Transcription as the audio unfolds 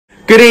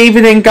Good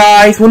evening,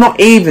 guys. Well, not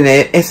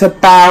evening. It's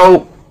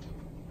about...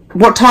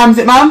 What time is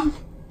it, Mum?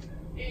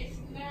 It's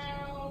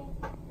now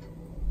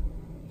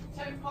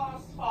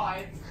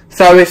 5:10.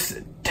 So it's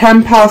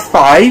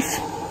 5:10.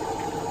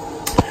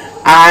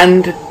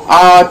 And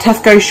our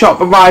Tesco shop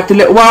arrived a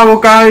little while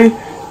ago.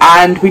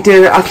 And we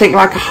did, I think,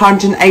 like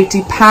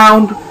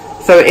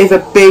 £180. So it is a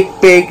big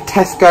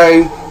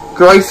Tesco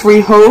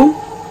grocery haul.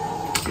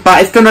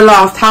 But it's going to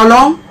last how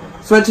long?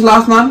 It's meant to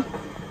last, Mum?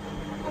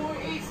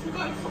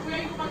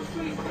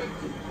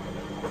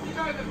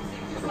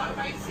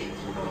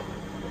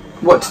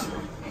 What?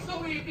 It's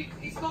not really big,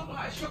 it's not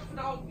like a shop for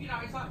the whole, you know,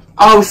 it's like...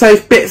 Oh, so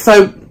it's bits,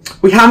 so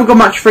we haven't got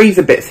much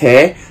freezer bits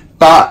here,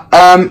 but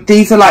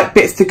these are like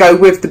bits to go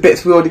with the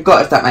bits we already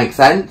got, if that makes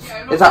sense.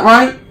 Yeah, is that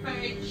right?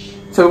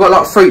 So we've got a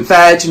lot of fruit,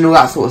 veg and all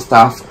that sort of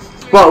stuff.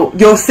 Yeah. Well,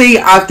 you'll see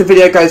as the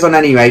video goes on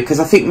anyway,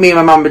 because I think me and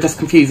my mum are just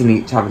confusing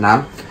each other now.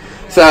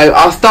 Yeah. So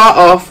I'll start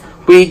off.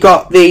 We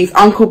got these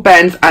Uncle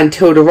Ben's and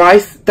Tilda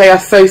rice. They are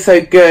so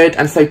good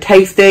and so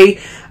tasty.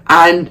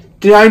 And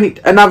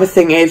another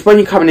thing is, when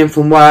you're coming in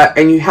from work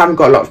and you haven't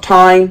got a lot of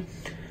time,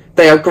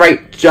 they are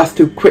great just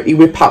to quickly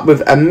whip up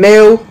with a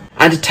meal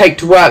and to take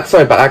to work.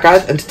 Sorry about that,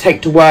 guys. And to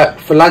take to work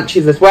for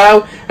lunches as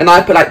well. And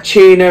I put like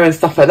tuna and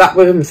stuff like that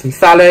with them and some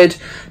salad.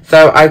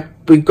 So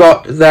we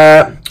got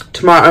the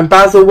tomato and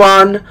basil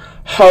one,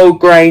 whole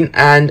grain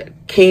and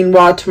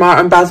quinoa tomato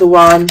and basil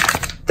one,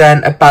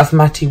 then a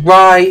basmati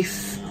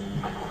rice,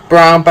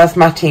 brown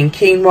basmati and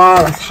quinoa,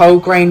 that's whole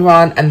grain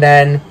one, and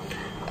then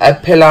a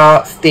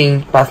pilar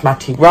steamed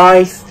basmati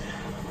rice.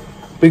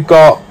 We've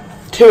got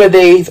 2 of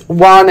these,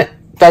 one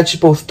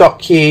vegetable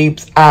stock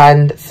cubes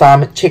and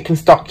some chicken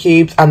stock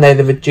cubes, and they're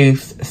the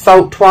reduced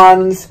salt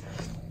ones.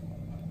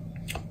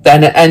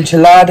 Then an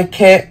enchilada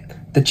kit,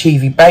 the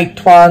cheesy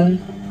baked one.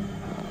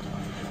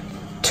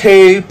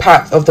 2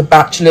 packs of the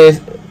Bachelor's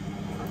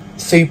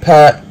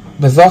Super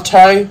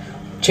Risotto,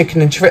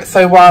 chicken and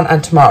chorizo one,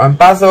 and tomato and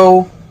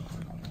basil.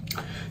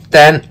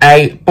 Then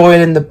a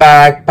boil in the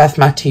bag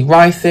basmati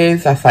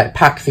rices, that's like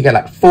packs, you get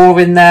like 4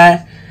 in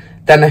there.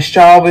 Then a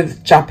jar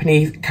with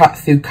Japanese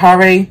katsu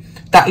curry.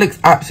 That looks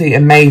absolutely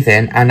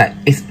amazing, and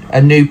it's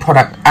a new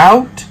product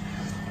out.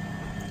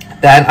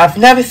 Then I've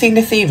never seen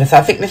this either, so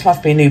I think this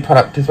must be a new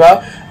product as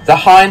well. The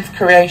Heinz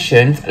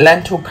Creations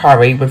lentil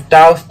curry with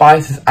dal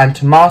spices and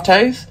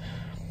tomatoes.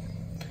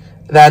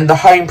 Then the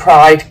Home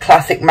Pride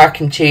classic mac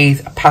and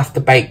cheese pasta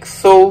bake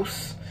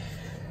sauce.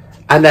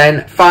 And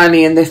then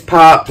finally in this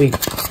part, we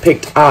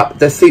picked up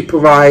the super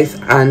rice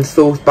and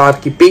sauce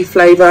barbecue beef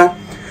flavour.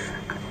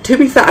 To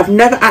be fair, I've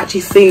never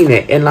actually seen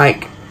it in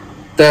like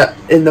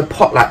in the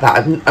pot like that.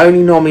 I've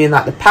only normally in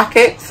like the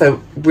packet, so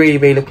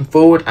really looking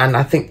forward. And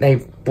I think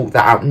they've brought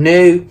that out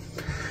new.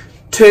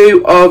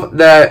 2 of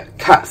the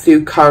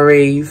katsu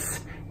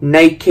curries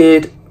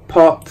naked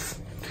pots,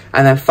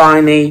 and then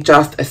finally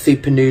just a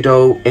super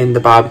noodle in the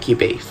barbecue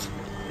beef.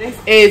 This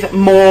is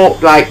more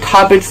like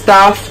cupboard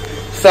stuff.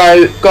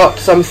 So got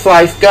some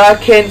sliced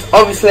gherkins.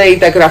 Obviously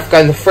they're gonna have to go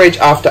in the fridge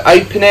after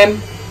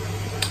opening,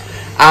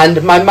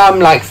 and my mum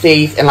likes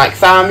these in like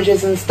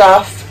sandwiches and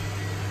stuff.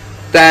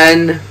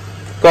 Then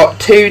got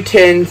 2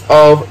 tins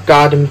of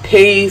garden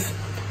peas,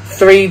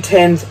 3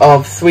 tins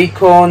of sweet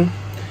corn,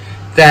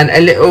 then a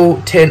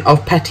little tin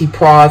of petit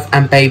pois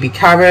and baby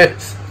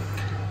carrots,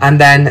 and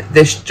then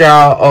this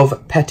jar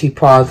of petit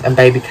pois and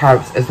baby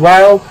carrots as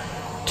well.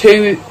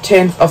 2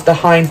 tins of the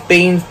Heinz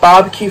beans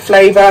barbecue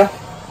flavour,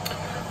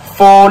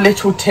 4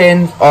 little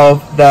tins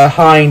of the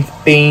Heinz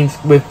beans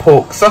with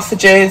pork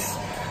sausages,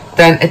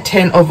 then a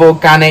tin of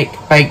organic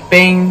baked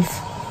beans,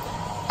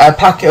 a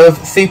packet of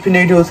super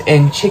noodles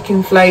in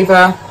chicken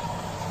flavour.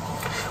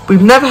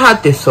 We've never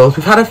had this sauce.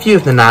 We've had a few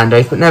of the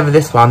Nando's, but never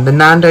this one. The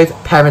Nando's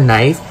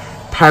Peronaise,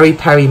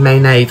 peri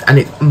mayonnaise, and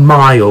it's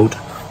mild.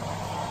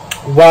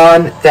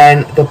 1,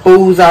 then the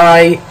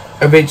Bullseye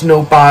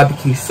original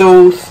barbecue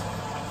sauce,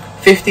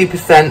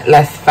 50%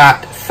 less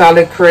fat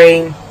salad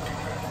cream,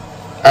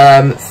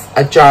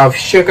 a jar of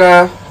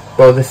sugar,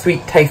 well, the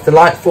Sweet Taste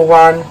Delightful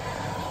one.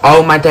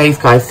 Oh my days,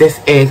 guys, this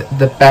is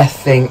the best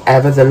thing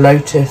ever. The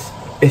Lotus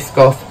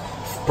Biscoff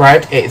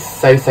spread, it is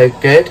so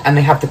good, and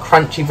they have the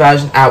crunchy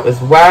version out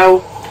as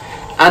well.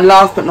 And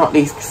last but not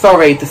least,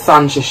 sorry, the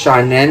sun's just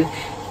shining,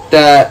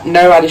 the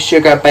no added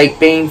sugar baked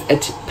beans, a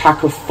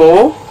pack of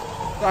 4.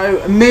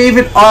 So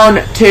moving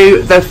on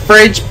to the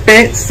fridge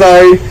bit.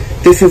 So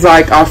this is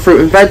like our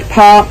fruit and veg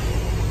part.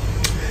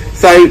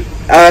 So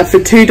for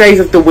 2 days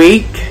of the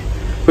week,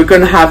 we're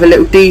going to have a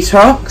little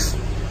detox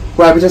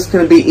where we're just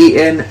going to be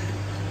eating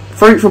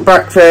fruit for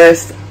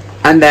breakfast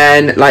and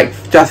then like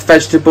just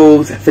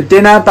vegetables for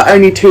dinner, but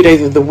only 2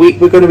 days of the week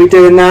we're going to be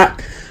doing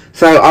that.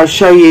 So I'll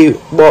show you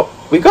what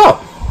we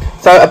got.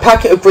 So a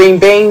packet of green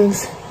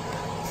beans,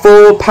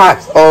 4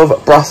 packs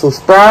of Brussels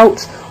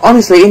sprouts.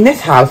 Honestly, in this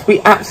house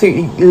we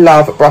absolutely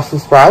love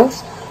Brussels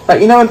sprouts.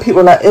 Like, you know, when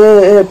people are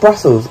like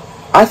Brussels,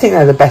 I think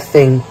they're the best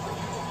thing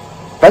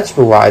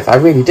vegetable wise. I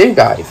really do,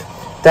 guys.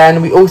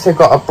 Then we also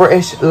got a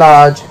British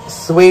large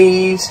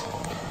Swede,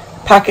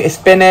 packet of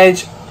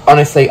spinach.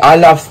 Honestly, I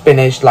love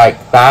spinach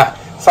like that.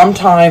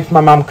 Sometimes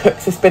my mum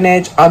cooks the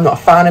spinach. I'm not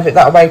a fan of it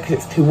that way because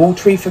it's too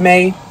watery for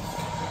me.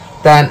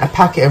 Then a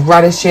packet of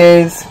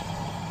radishes,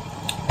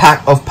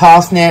 pack of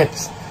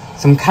parsnips,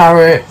 some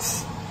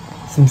carrots,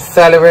 some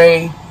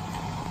celery.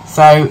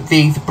 So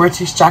these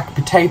British jacket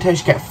potatoes,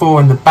 you get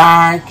 4 in the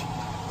bag,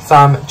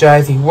 some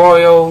Jersey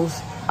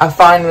Royals, and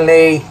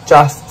finally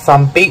just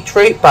some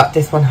beetroot, but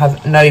this one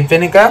has no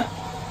vinegar.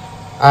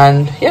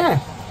 And yeah,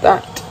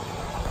 that.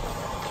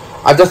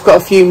 I've just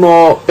got a few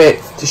more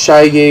bits to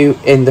show you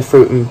in the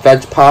fruit and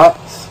veg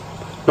parts.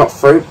 Not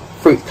fruit,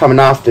 fruit's coming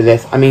after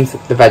this, I mean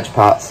the veg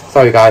parts,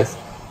 sorry guys.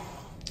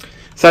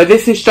 So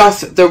this is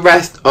just the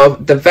rest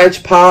of the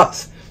veg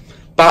parts,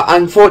 but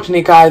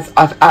unfortunately guys,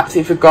 I've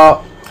absolutely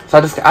forgot, so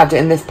I just add it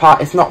in this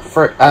part. It's not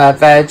fruit,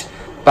 veg,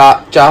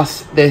 but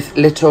just this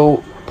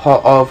little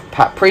pot of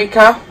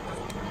paprika.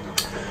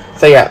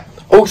 So yeah,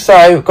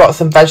 also got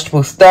some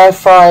vegetable stir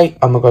fry.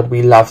 Oh my god,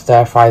 we love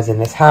stir fries in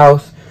this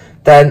house.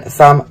 Then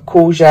some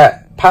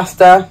courgette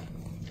pasta.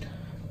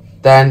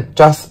 Then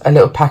just a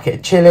little packet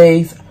of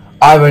chilies.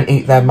 I won't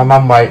eat them, my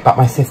mum won't, but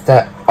my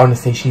sister,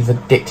 honestly, she's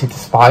addicted to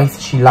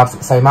spice. She loves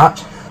it so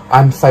much.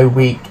 I'm so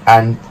weak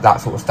and that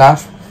sort of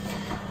stuff.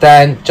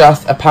 Then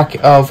just a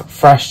packet of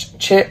fresh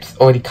chips,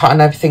 already cut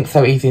and everything,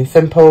 so easy and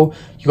simple.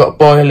 You got to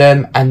boil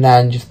them and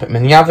then just put them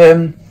in the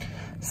oven.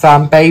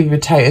 Some baby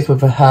potatoes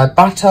with a herb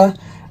butter.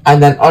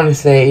 And then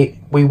honestly,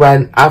 we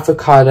went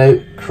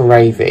avocado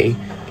crazy.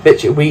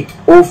 Literally,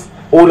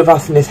 all of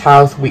us in this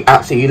house, we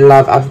absolutely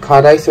love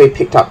avocado. So we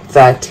picked up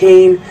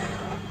 13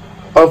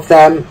 of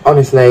them,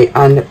 honestly.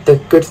 And the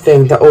good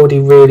thing, they're already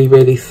really,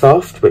 really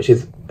soft, which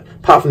is,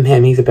 apart from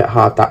him, he's a bit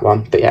hard, that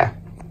one. But yeah.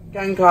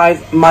 Again,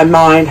 guys, my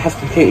mind has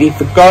completely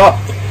forgot.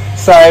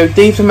 So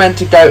these were meant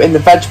to go in the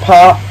veg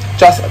part.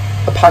 Just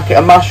a packet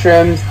of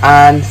mushrooms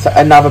and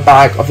another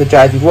bag of the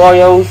Jersey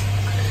Royals.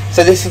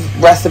 So this is,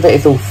 rest of it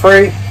is all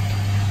fruit.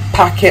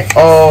 Packet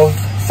of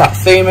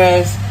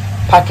satsumas,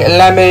 packet of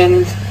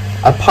lemons,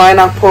 a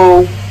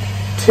pineapple,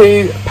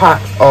 2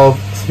 packs of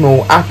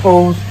small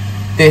apples,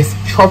 this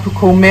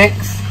tropical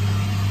mix,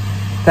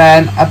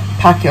 then a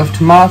packet of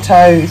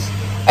tomatoes,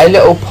 a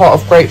little pot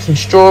of grapes and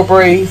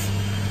strawberries,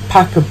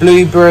 pack of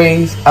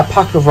blueberries, a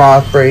pack of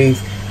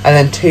raspberries, and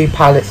then 2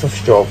 pallets of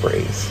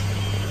strawberries.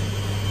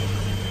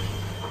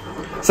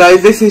 So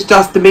this is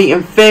just the meat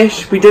and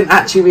fish. We didn't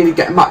actually really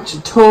get much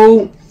at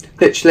all,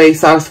 literally,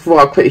 so I thought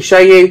I'll quickly show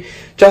you.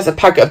 Just a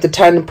packet of the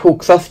tender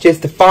pork sausages,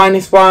 the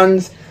finest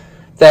ones.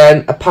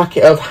 Then a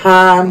packet of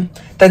ham.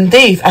 Then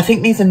these, I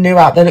think these are new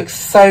out. They look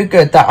so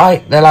good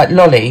that they're like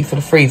lollies for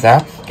the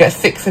freezer. Get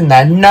 6 in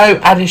there, no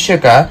added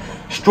sugar,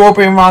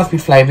 strawberry and raspberry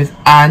flavours,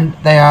 and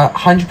they are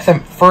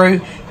 100%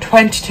 fruit,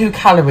 22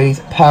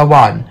 calories per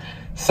one.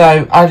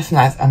 So I just think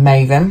that's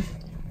amazing.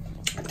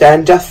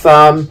 Then just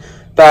some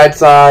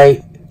bird's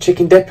eye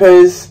chicken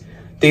dippers.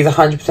 These are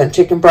 100%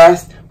 chicken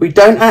breast. We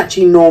don't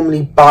actually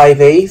normally buy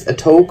these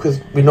at all because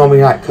we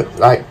normally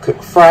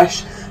cook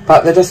fresh.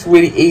 But they're just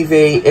really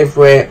easy if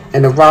we're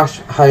in a rush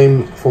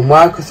home from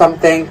work or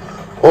something,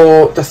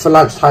 or just for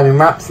lunchtime in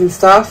wraps and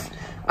stuff.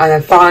 And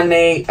then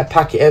finally, a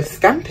packet of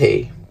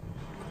scampi.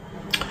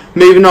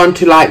 Moving on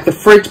to like the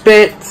fridge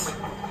bits,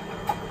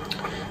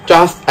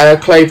 just a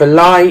Clover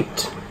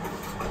Light,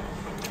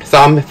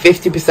 some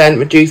 50%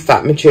 reduced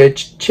fat matured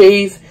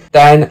cheese,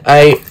 then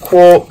a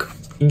Quark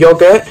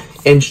yogurt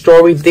in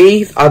strawberry.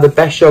 These are the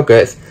best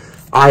yogurts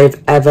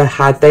I've ever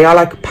had. They are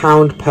like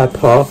 £1 per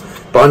pot.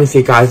 But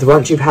honestly guys,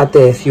 once you've had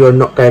this, you are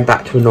not going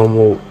back to a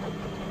normal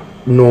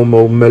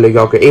Muller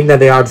yogurt. Even though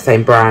they are the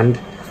same brand,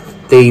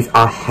 these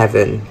are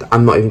heaven.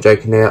 I'm not even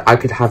joking there. I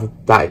could have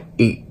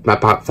eat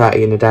about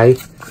 30 in a day.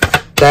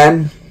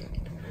 Then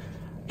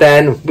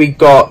we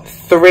got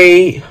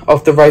 3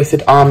 of the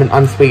roasted almond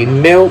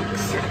unsweetened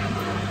milks.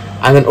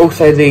 And then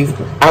also these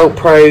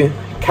Alpro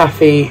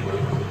Cafe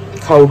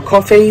cold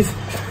coffees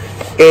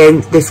in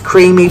this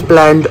creamy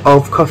blend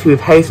of coffee with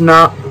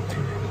hazelnut.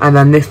 And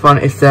then this one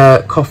is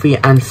the coffee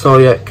and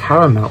soya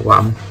caramel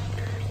one.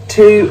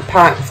 2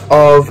 packs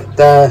of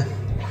the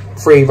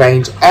free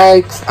range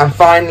eggs. And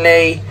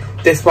finally,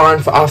 this one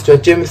for after a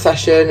gym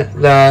session,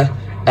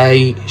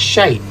 a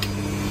shake.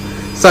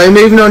 So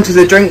moving on to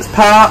the drinks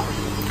part.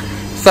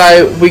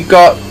 So we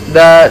got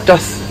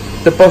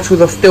the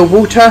bottles of still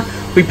water.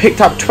 We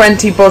picked up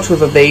 20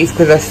 bottles of these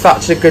because they're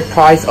such a good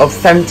price of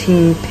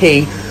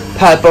 17p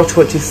per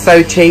bottle, which is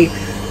so cheap.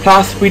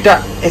 Plus, we're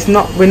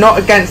not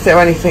against it or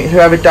anything,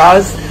 whoever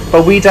does,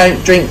 but we don't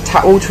drink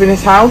tap water in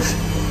this house.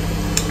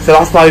 So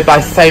that's why we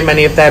buy so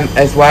many of them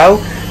as well.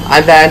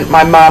 And then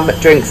my mum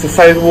drinks the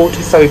soda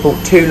water, so we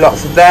bought 2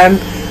 lots of them.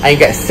 And you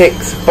get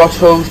 6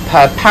 bottles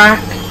per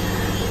pack.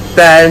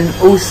 Then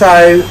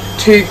also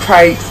 2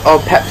 crates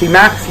of Pepsi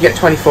Max, you get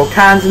 24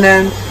 cans in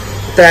them.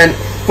 Then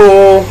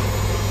 4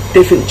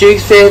 different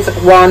juices,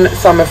 1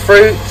 summer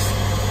fruits,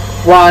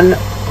 1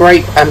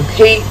 grape and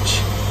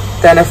peach.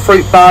 Then a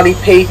fruit barley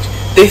peach.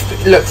 This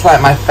looks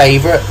like my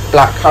favourite,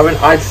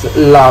 blackcurrant. I just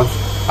love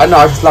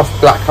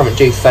blackcurrant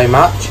juice so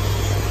much.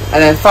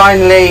 And then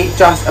finally,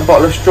 just a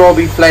bottle of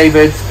strawberry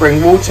flavoured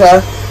spring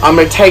water. I'm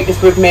going to take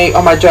this with me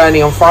on my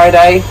journey on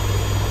Friday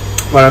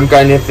when I'm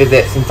going to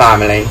visit some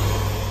family.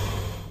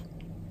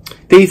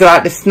 These are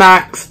like the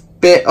snacks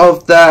bit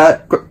of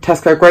the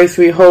Tesco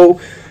grocery haul.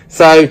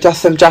 So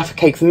just some Jaffa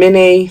Cakes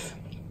minis.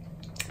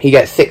 You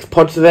get 6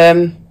 pods of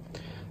them.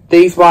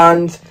 These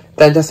ones.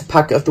 Then just a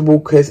packet of the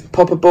Walker's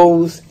Popper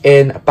Balls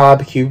in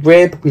barbecue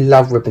rib. We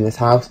love rib in this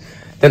house.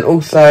 Then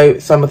also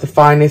some of the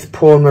finest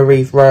Prawn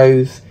Marie's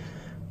Rose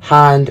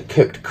hand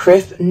cooked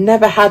crisps.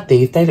 Never had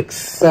these. They look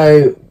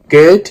so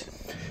good.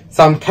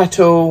 Some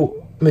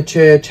Kettle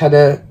mature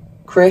cheddar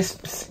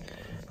crisps.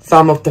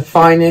 Some of the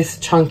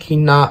finest chunky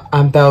nut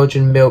and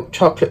Belgian milk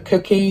chocolate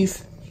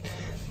cookies.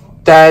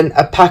 Then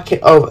a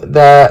packet of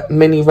the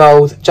mini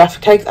rolls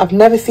Jaffa Cakes. I've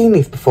never seen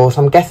these before,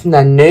 so I'm guessing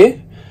they're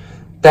new.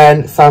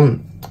 Then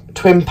some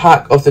twin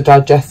pack of the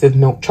digestive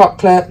milk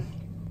chocolate.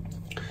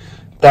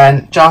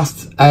 Then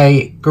just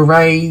a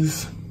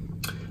Gray's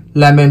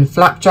lemon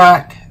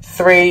flapjack.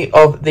 3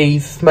 of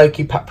these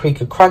smoky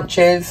paprika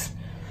crunches.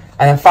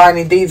 And then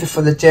finally, these are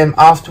for the gym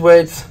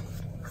afterwards.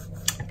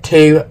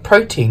 2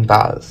 protein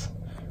bars.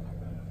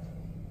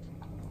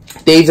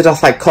 These are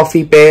just like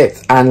coffee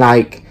bits and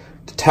like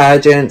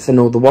detergents and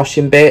all the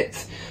washing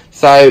bits.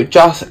 So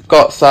just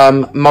got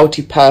some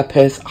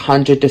multi-purpose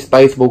 100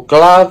 disposable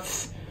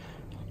gloves.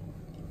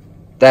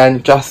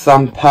 Then just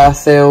some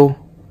Persil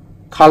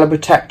Colour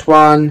Protect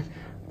one.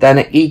 Then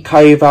an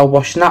Ecova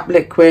Wash Nap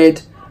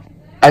Liquid.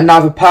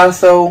 Another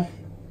Persil.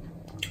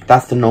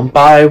 That's the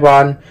non-bio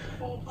one.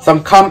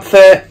 Some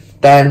Comfort.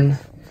 Then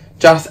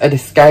just a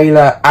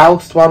Descaler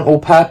Oust one,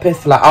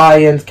 all-purpose for like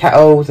irons,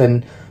 kettles,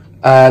 and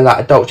like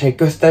a Dolce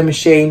Gusto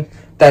machine.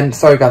 Then,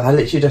 sorry guys, I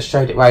literally just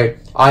showed it away.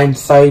 I'm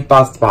so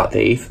buzzed about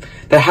these.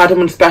 They had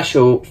them on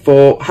special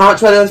for, how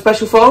much were they on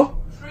special for?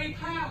 £3.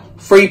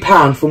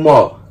 £3 from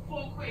what?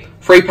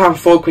 £3,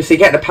 4 quid, so you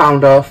get the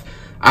pound off.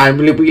 And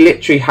we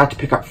literally had to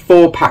pick up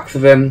 4 packs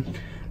of them.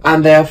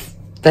 And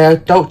they're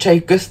Dolce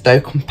Gusto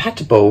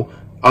compatible.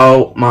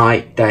 Oh my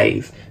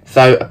days.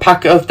 So a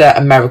packet of the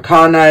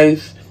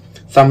Americanos,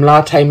 some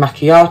latte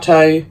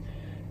macchiato,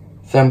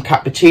 some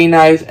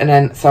cappuccinos, and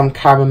then some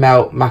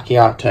caramel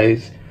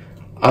macchiatos.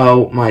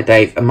 Oh my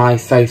days, am I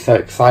so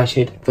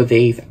excited for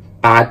these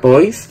bad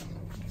boys.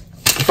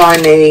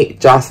 Finally,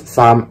 just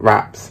some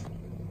wraps.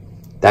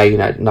 There, you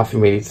know, nothing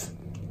really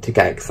to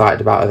get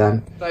excited about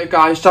them. So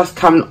guys, just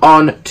coming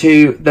on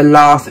to the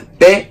last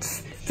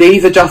bits.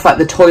 These are just like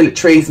the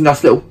toiletries and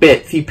just little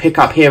bits you pick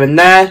up here and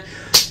there.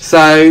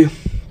 So,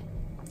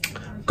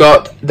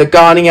 got the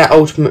Garnier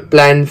Ultimate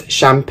Blends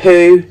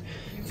shampoo,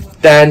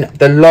 then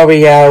the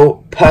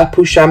L'Oreal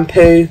Purple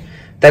shampoo,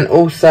 then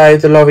also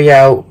the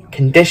L'Oreal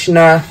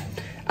conditioner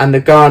and the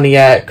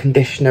Garnier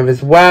conditioner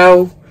as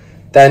well.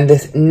 Then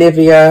this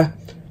Nivea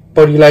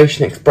Body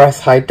Lotion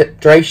Express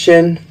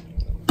Hydration,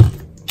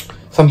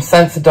 some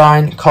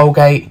Sensodyne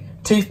Colgate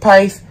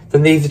toothpaste.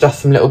 Then these are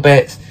just some little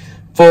bits.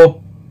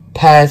 4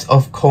 pairs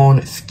of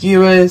corn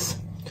skewers,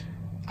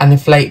 an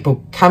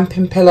inflatable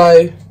camping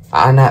pillow,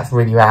 and that's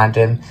really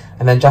random.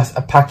 And then just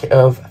a packet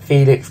of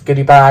Felix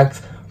goodie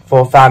bags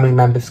for family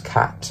member's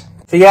cat.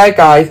 So yeah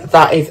guys,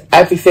 that is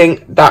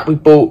everything that we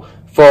bought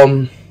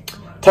from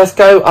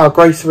Tesco, our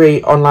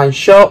grocery online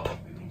shop.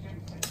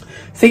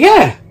 So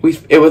yeah,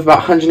 it was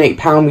about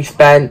 £108 we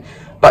spent.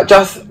 But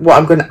just what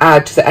I'm going to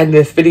add to the end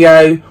of this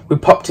video, we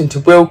popped into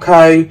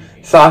Wilko,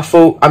 so I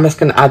thought I'm just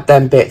going to add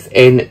them bits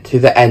in to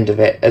the end of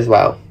it as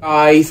well.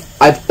 Guys,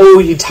 I've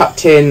already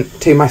tucked in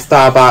to my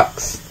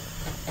Starbucks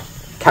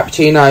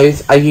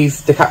cappuccinos. I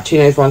used the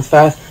cappuccinos ones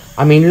first.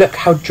 I mean, look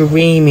how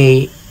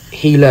dreamy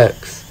he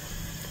looks.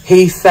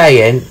 He's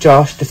saying,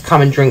 Josh, just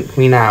come and drink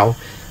me now.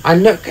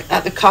 And look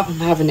at the cup I'm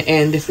having it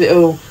in, this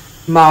little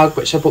mug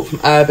which I bought from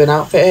Urban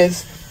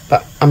Outfitters.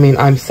 But, I mean,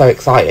 I'm so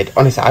excited.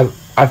 Honestly,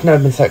 I've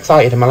never been so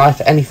excited in my life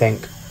for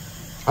anything.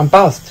 I'm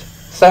buzzed.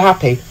 So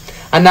happy.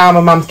 And now my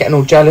mum's getting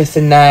all jealous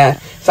in there.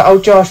 So, oh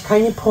Josh,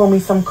 can you pour me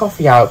some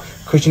coffee out?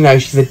 Because, you know,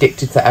 she's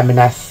addicted to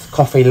M&S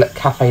coffee,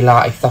 cafe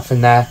latte stuff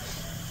in there.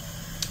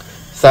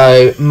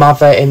 So,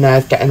 mother in there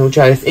is getting all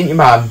jealous. Isn't your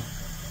mum?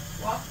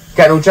 What?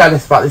 Getting all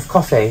jealous about this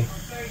coffee.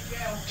 Very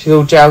jealous. She's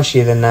all jealous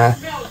she's in there. It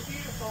smells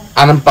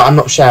beautiful. But I'm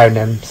not sharing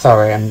them.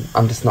 Sorry,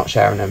 I'm just not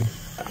sharing them.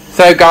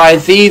 So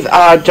guys, these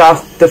are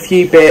just the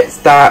few bits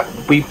that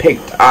we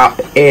picked up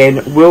in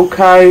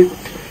Wilko.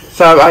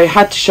 So I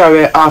had to show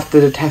it after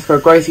the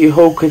Tesco grocery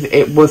haul because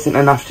it wasn't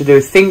enough to do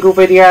a single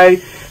video.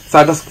 So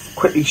I'll just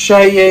quickly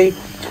show you.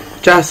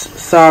 Just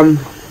some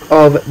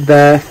of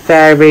the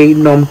Fairy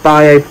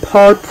non-bio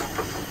pods.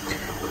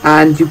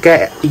 And you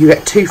get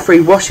 2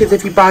 free washes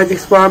if you buy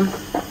this one.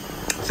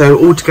 So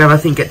altogether I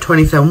think get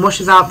 27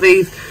 washes out of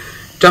these.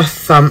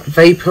 Just some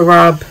Vapor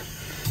Rub.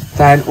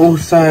 Then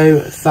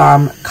also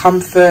some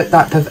Comfort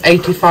that does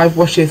 85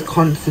 washes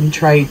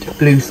concentrate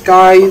blue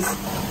skies.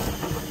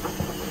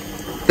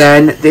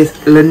 Then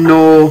this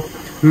Lenore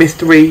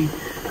mystery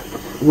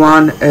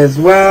one as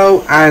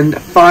well. And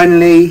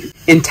finally,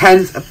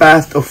 Intense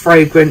Burst of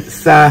Fragrant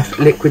Surf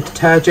Liquid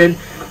Detergent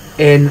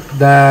in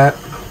the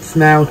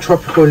smell,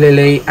 Tropical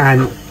Lily,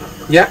 and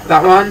yeah,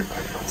 that one.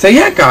 So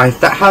yeah guys,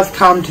 that has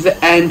come to the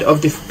end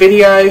of this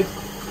video.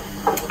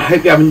 I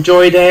hope you have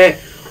enjoyed it.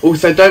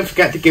 Also, don't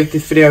forget to give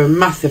this video a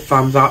massive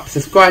thumbs up,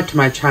 subscribe to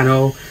my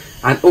channel,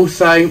 and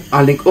also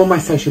I'll link all my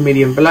social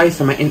media below.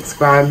 So my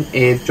Instagram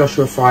is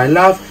Joshua Fry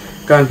Love.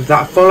 Go and give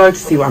that a follow to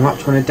see what I'm up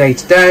to on a day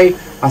to day.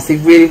 I'll see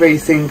you really, really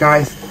soon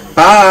guys.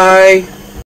 Bye!